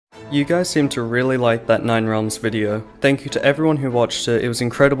You guys seem to really like that 9 Realms video. Thank you to everyone who watched it was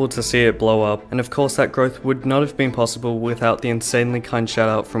incredible to see it blow up, and of course that growth would not have been possible without the insanely kind shout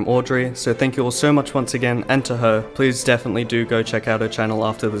out from Audrie, so thank you all so much once again, and to her, please definitely do go check out her channel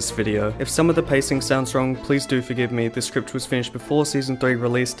after this video. If some of the pacing sounds wrong, please do forgive me. The script was finished before season 3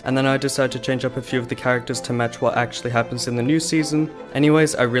 released, and then I decided to change up a few of the characters to match what actually happens in the new season.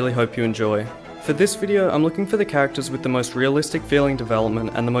 Anyways, I really hope you enjoy. For this video, I'm looking for the characters with the most realistic feeling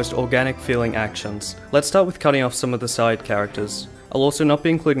development and the most organic feeling actions. Let's start with cutting off some of the side characters. I'll also not be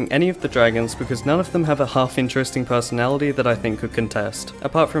including any of the dragons because none of them have a half-interesting personality that I think could contest,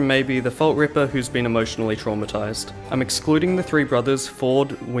 apart from maybe the Fault Ripper who's been emotionally traumatized. I'm excluding the 3 brothers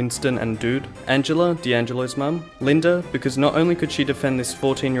Ford, Winston and Dude, Angela, D'Angelo's mum, Linda because not only could she defend this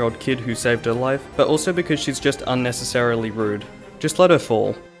 14-year-old kid who saved her life, but also because she's just unnecessarily rude. Just let her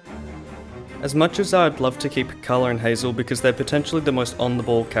fall. As much as I'd love to keep Carla and Hazel because they're potentially the most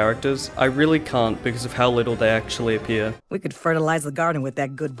on-the-ball characters, I really can't because of how little they actually appear. We could fertilize the garden with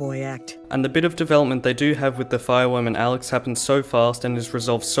that good boy act. And the bit of development they do have with the Fireworm and Alex happens so fast and is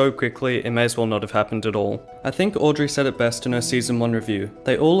resolved so quickly it may as well not have happened at all. I think Audrie said it best in her season 1 review.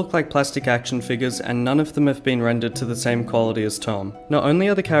 They all look like plastic action figures and none of them have been rendered to the same quality as Tom. Not only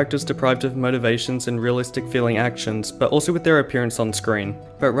are the characters deprived of motivations and realistic feeling actions, but also with their appearance on screen.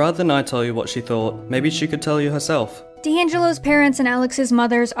 But rather than I tell you what she thought, maybe she could tell you herself. D'Angelo's parents and Alex's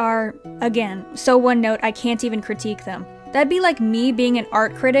mothers are, again, so one note I can't even critique them. That'd be like me being an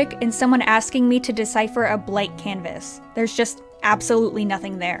art critic and someone asking me to decipher a blank canvas. There's just absolutely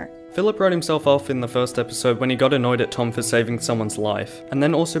nothing there. Philip wrote himself off in the first episode when he got annoyed at Tom for saving someone's life, and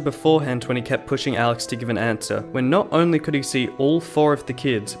then also beforehand when he kept pushing Alex to give an answer, when not only could he see all 4 of the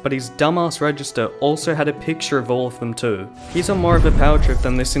kids, but his dumbass register also had a picture of all of them too. He's on more of a power trip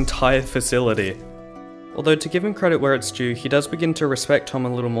than this entire facility. Although to give him credit where it's due, he does begin to respect Tom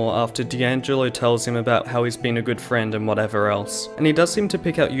a little more after D'Angelo tells him about how he's been a good friend and whatever else. And he does seem to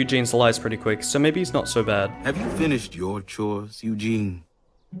pick out Eugene's lies pretty quick, so maybe he's not so bad. Have you finished your chores, Eugene?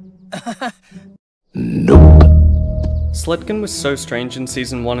 Nope. Sledkin was so strange in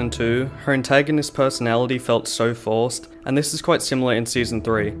season 1 and 2, her antagonist personality felt so forced, and this is quite similar in season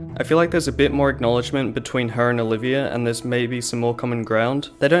 3. I feel like there's a bit more acknowledgement between her and Olivia and there's maybe some more common ground.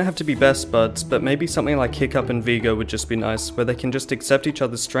 They don't have to be best buds, but maybe something like Hiccup and Vigo would just be nice, where they can just accept each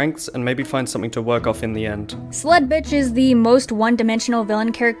other's strengths and maybe find something to work off in the end. Sled Bitch is the most one-dimensional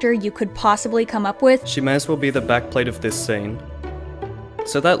villain character you could possibly come up with. She may as well be the backplate of this scene.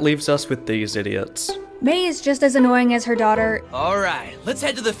 So that leaves us with these idiots. May is just as annoying as her daughter. Alright, let's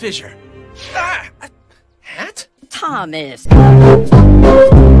head to the fissure. Ah! A hat? Thomas.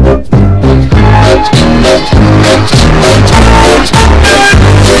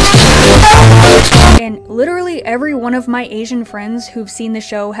 And literally every one of my Asian friends who've seen the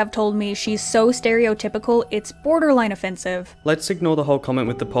show have told me she's so stereotypical, it's borderline offensive. Let's ignore the whole comment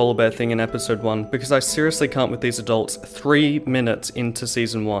with the polar bear thing in episode 1, because I seriously can't with these adults 3 minutes into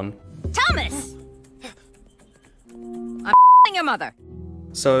season 1. Thomas! I'm your mother.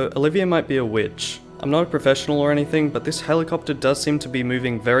 So, Olivia might be a witch. I'm not a professional or anything, but this helicopter does seem to be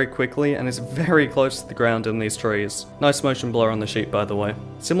moving very quickly and is very close to the ground in these trees. Nice motion blur on the sheet, by the way.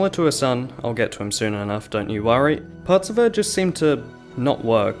 Similar to her son, I'll get to him soon enough, don't you worry. Parts of her just seem to not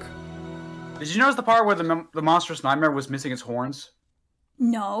work. Did you notice the part where the monstrous nightmare was missing its horns?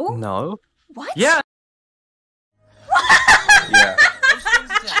 No? No? What? Yeah! Yeah.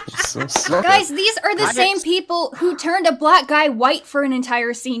 Guys, these are the same people who turned a black guy white for an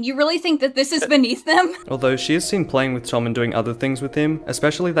entire scene. You really think that this is beneath them? Although she is seen playing with Tom and doing other things with him,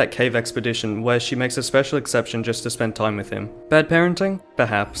 especially that cave expedition where she makes a special exception just to spend time with him. Bad parenting?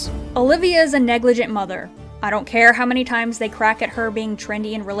 Perhaps. Olivia is a negligent mother. I don't care how many times they crack at her being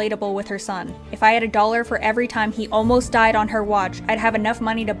trendy and relatable with her son. If I had $1 for every time he almost died on her watch, I'd have enough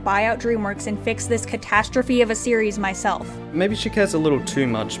money to buy out DreamWorks and fix this catastrophe of a series myself. Maybe she cares a little too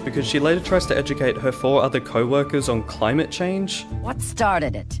much because she later tries to educate her 4 other co-workers on climate change. What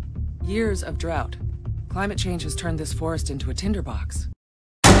started it? Years of drought. Climate change has turned this forest into a tinderbox.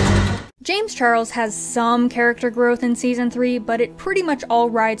 James Charles has some character growth in season 3, but it pretty much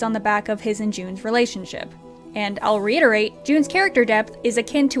all rides on the back of his and June's relationship. And I'll reiterate, June's character depth is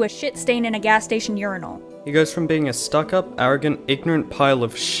akin to a shit stain in a gas station urinal. He goes from being a stuck-up, arrogant, ignorant pile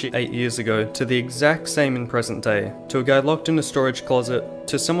of shit 8 years ago to the exact same in present day, to a guy locked in a storage closet,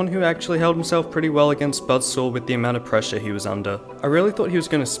 to someone who actually held himself pretty well against Buzzsaw with the amount of pressure he was under. I really thought he was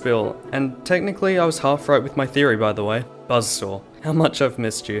going to spill, and technically I was half right with my theory by the way, Buzzsaw. How much I've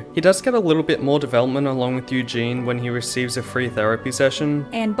missed you. He does get a little bit more development along with Eugene when he receives a free therapy session.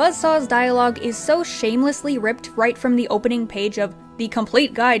 And Buzzsaw's dialogue is so shamelessly ripped right from the opening page of The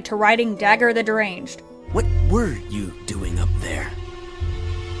Complete Guide to Riding Dagur the Deranged. What were you doing up there?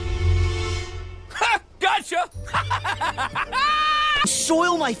 Ha! Gotcha!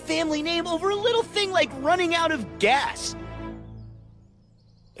 Soil my family name over a little thing like running out of gas.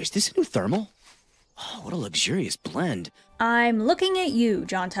 Is this a new thermal? Oh, what a luxurious blend. I'm looking at you,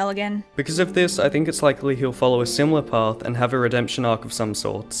 John Tellegen. Because of this, I think it's likely he'll follow a similar path and have a redemption arc of some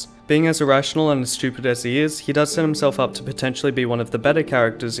sorts. Being as irrational and as stupid as he is, he does set himself up to potentially be one of the better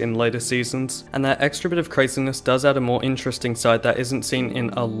characters in later seasons, and that extra bit of craziness does add a more interesting side that isn't seen in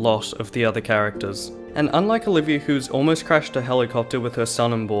a lot of the other characters. And unlike Olivia, who's almost crashed a helicopter with her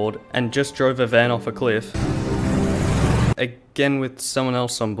son on board and just drove a van off a cliff, again with someone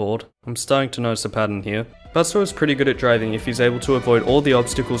else on board, I'm starting to notice a pattern here. Buzzsaw is pretty good at driving if he's able to avoid all the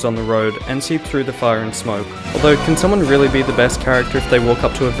obstacles on the road and see through the fire and smoke. Although, can someone really be the best character if they walk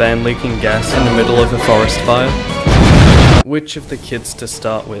up to a van leaking gas in the middle of a forest fire? Which of the kids to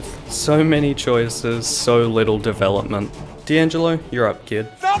start with? So many choices, so little development. D'Angelo, you're up, kid.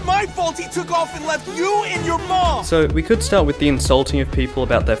 Not my fault he took off and left you and your mom! So, we could start with the insulting of people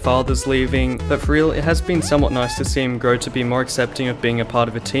about their fathers leaving, but for real, it has been somewhat nice to see him grow to be more accepting of being a part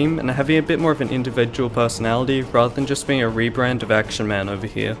of a team and having a bit more of an individual personality rather than just being a rebrand of Action Man over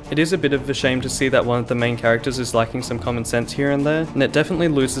here. It is a bit of a shame to see that one of the main characters is lacking some common sense here and there, and it definitely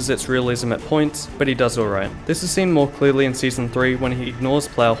loses its realism at points, but he does alright. This is seen more clearly in Season 3 when he ignores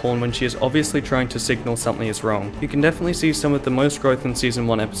Plowhorn when she is obviously trying to signal something is wrong. You can definitely see some of the most growth in Season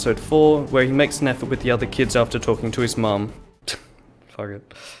 1 Episode 4, where he makes an effort with the other kids after talking to his mum. Fuck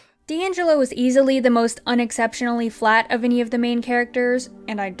it. D'Angelo is easily the most unexceptionally flat of any of the main characters,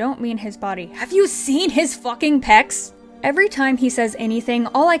 and I don't mean his body. Have you seen his fucking pecs? Every time he says anything,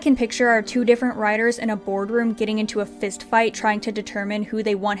 all I can picture are two different writers in a boardroom getting into a fist fight trying to determine who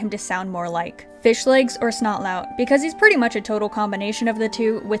they want him to sound more like. Fishlegs or Snotlout, because he's pretty much a total combination of the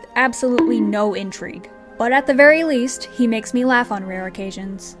two with absolutely no intrigue. But at the very least, he makes me laugh on rare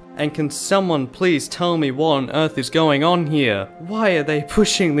occasions. And can someone please tell me what on earth is going on here? Why are they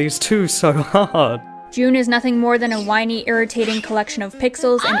pushing these two so hard? June is nothing more than a whiny, irritating collection of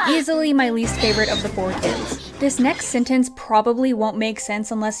pixels and easily my least favorite of the four kids. This next sentence probably won't make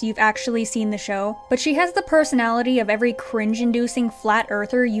sense unless you've actually seen the show, but she has the personality of every cringe-inducing flat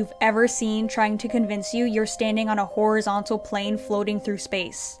earther you've ever seen trying to convince you you're standing on a horizontal plane floating through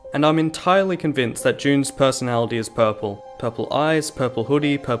space. And I'm entirely convinced that June's personality is purple. Purple eyes, purple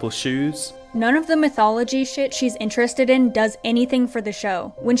hoodie, purple shoes. None of the mythology shit she's interested in does anything for the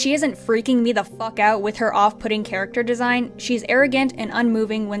show. When she isn't freaking me the fuck out with her off-putting character design, she's arrogant and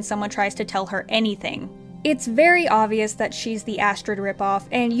unmoving when someone tries to tell her anything. It's very obvious that she's the Astrid ripoff,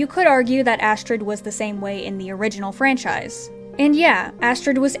 and you could argue that Astrid was the same way in the original franchise. And yeah,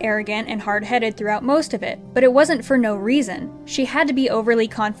 Astrid was arrogant and hard-headed throughout most of it, but it wasn't for no reason. She had to be overly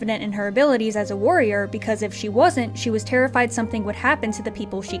confident in her abilities as a warrior because if she wasn't, she was terrified something would happen to the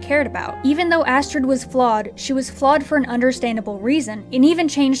people she cared about. Even though Astrid was flawed, she was flawed for an understandable reason, and even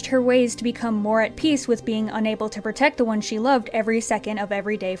changed her ways to become more at peace with being unable to protect the one she loved every second of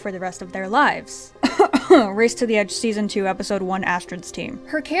every day for the rest of their lives. Race to the Edge Season 2 Episode 1 Astrid's Team.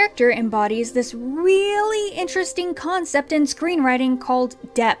 Her character embodies this really interesting concept in screenwriting called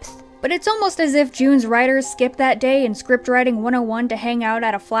depth. But it's almost as if June's writers skipped that day in scriptwriting 101 to hang out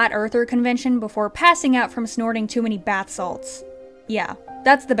at a flat earther convention before passing out from snorting too many bath salts. Yeah,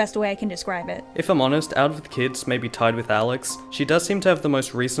 that's the best way I can describe it. If I'm honest, out of the kids, maybe tied with Alex, she does seem to have the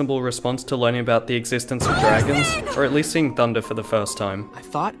most reasonable response to learning about the existence of dragons, or at least seeing thunder for the first time. I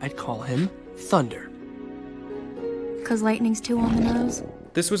thought I'd call him Thunder. 'Cause lightning's too on the nose.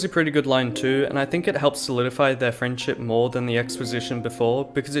 This was a pretty good line too, and I think it helps solidify their friendship more than the exposition before,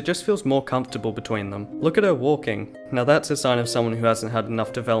 because it just feels more comfortable between them. Look at her walking. Now that's a sign of someone who hasn't had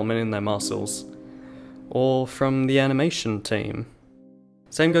enough development in their muscles. Or from the animation team.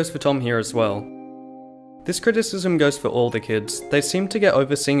 Same goes for Tom here as well. This criticism goes for all the kids. They seem to get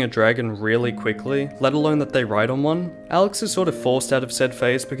over seeing a dragon really quickly, let alone that they ride on one. Alex is sort of forced out of said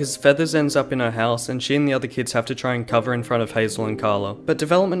phase because Feathers ends up in her house and she and the other kids have to try and cover in front of Hazel and Carla. But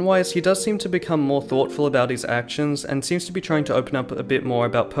development wise, he does seem to become more thoughtful about his actions and seems to be trying to open up a bit more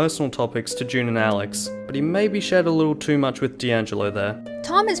about personal topics to June and Alex. But he maybe shared a little too much with D'Angelo there.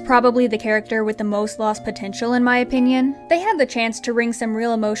 Tom is probably the character with the most lost potential in my opinion. They had the chance to wring some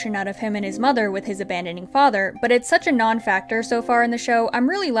real emotion out of him and his mother with his abandoning father, but it's such a non-factor so far in the show, I'm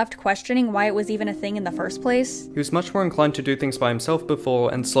really left questioning why it was even a thing in the first place. He was much more inclined to do things by himself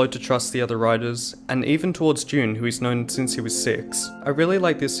before and slow to trust the other riders, and even towards June, who he's known since he was 6. I really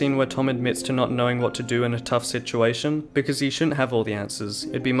like this scene where Tom admits to not knowing what to do in a tough situation, because he shouldn't have all the answers.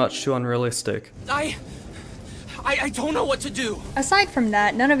 It'd be much too unrealistic. I don't know what to do. Aside from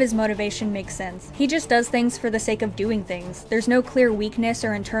that, none of his motivation makes sense. He just does things for the sake of doing things. There's no clear weakness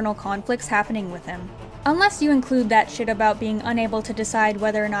or internal conflicts happening with him. Unless you include that shit about being unable to decide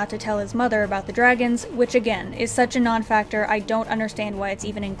whether or not to tell his mother about the dragons, which again, is such a non-factor I don't understand why it's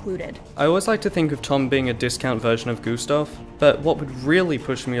even included. I always like to think of Tom being a discount version of Gustav, but what would really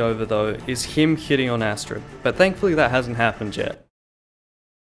push me over though is him hitting on Astrid, but thankfully that hasn't happened yet.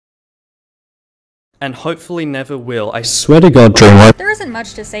 And hopefully never will. I swear to God, DreamWorks. There isn't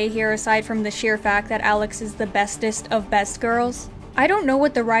much to say here aside from the sheer fact that Alex is the bestest of best girls. I don't know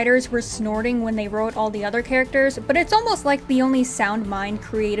what the writers were snorting when they wrote all the other characters, but it's almost like the only sound mind,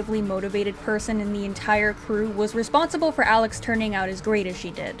 creatively motivated person in the entire crew was responsible for Alex turning out as great as she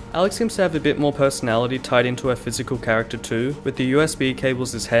did. Alex seems to have a bit more personality tied into her physical character too, with the USB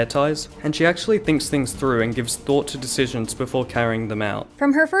cables as hair ties, and she actually thinks things through and gives thought to decisions before carrying them out.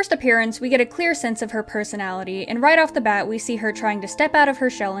 From her first appearance, we get a clear sense of her personality, and right off the bat we see her trying to step out of her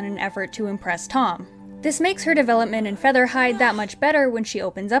shell in an effort to impress Tom. This makes her development in Featherhide that much better when she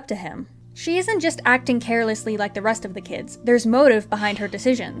opens up to him. She isn't just acting carelessly like the rest of the kids, there's motive behind her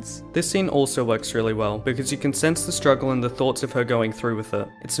decisions. This scene also works really well, because you can sense the struggle and the thoughts of her going through with it.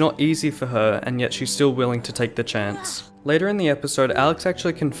 It's not easy for her, and yet she's still willing to take the chance. Later in the episode, Alex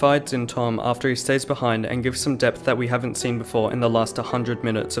actually confides in Tom after he stays behind and gives some depth that we haven't seen before in the last 100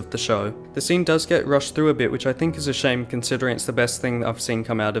 minutes of the show. The scene does get rushed through a bit, which I think is a shame considering it's the best thing I've seen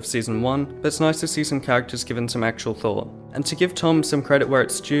come out of season 1, but it's nice to see some characters given some actual thought. And to give Tom some credit where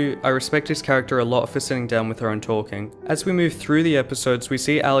it's due, I respect his character a lot for sitting down with her and talking. As we move through the episodes, we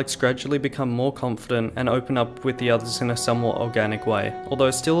see Alex gradually become more confident and open up with the others in a somewhat organic way, although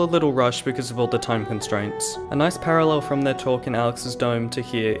still a little rushed because of all the time constraints. A nice parallel from their talk in Alex's dome to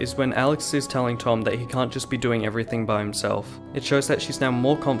here is when Alex is telling Tom that he can't just be doing everything by himself. It shows that she's now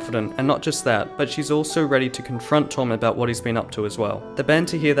more confident, and not just that, but she's also ready to confront Tom about what he's been up to as well. The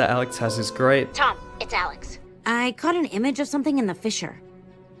banter here that Alex has is great. Tom, it's Alex. I caught an image of something in the fissure.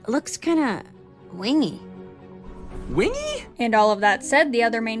 It looks kinda wingy. Wingy? And all of that said, the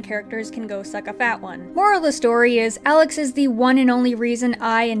other main characters can go suck a fat one. Moral of the story is, Alex is the one and only reason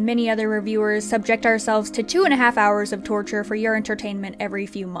I and many other reviewers subject ourselves to 2.5 hours of torture for your entertainment every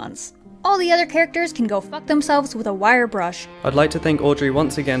few months. All the other characters can go fuck themselves with a wire brush. I'd like to thank Audrey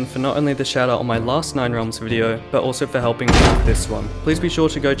once again for not only the shout out on my last 9 Realms video, but also for helping me with this one. Please be sure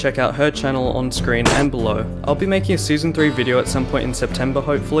to go check out her channel on screen and below. I'll be making a season 3 video at some point in September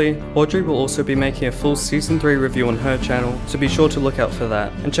hopefully. Audrey will also be making a full season 3 review on her channel, so be sure to look out for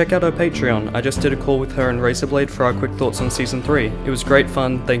that. And check out her Patreon, I just did a call with her and Razorblade for our quick thoughts on season 3. It was great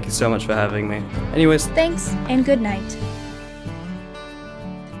fun, thank you so much for having me. Anyways, thanks and good night.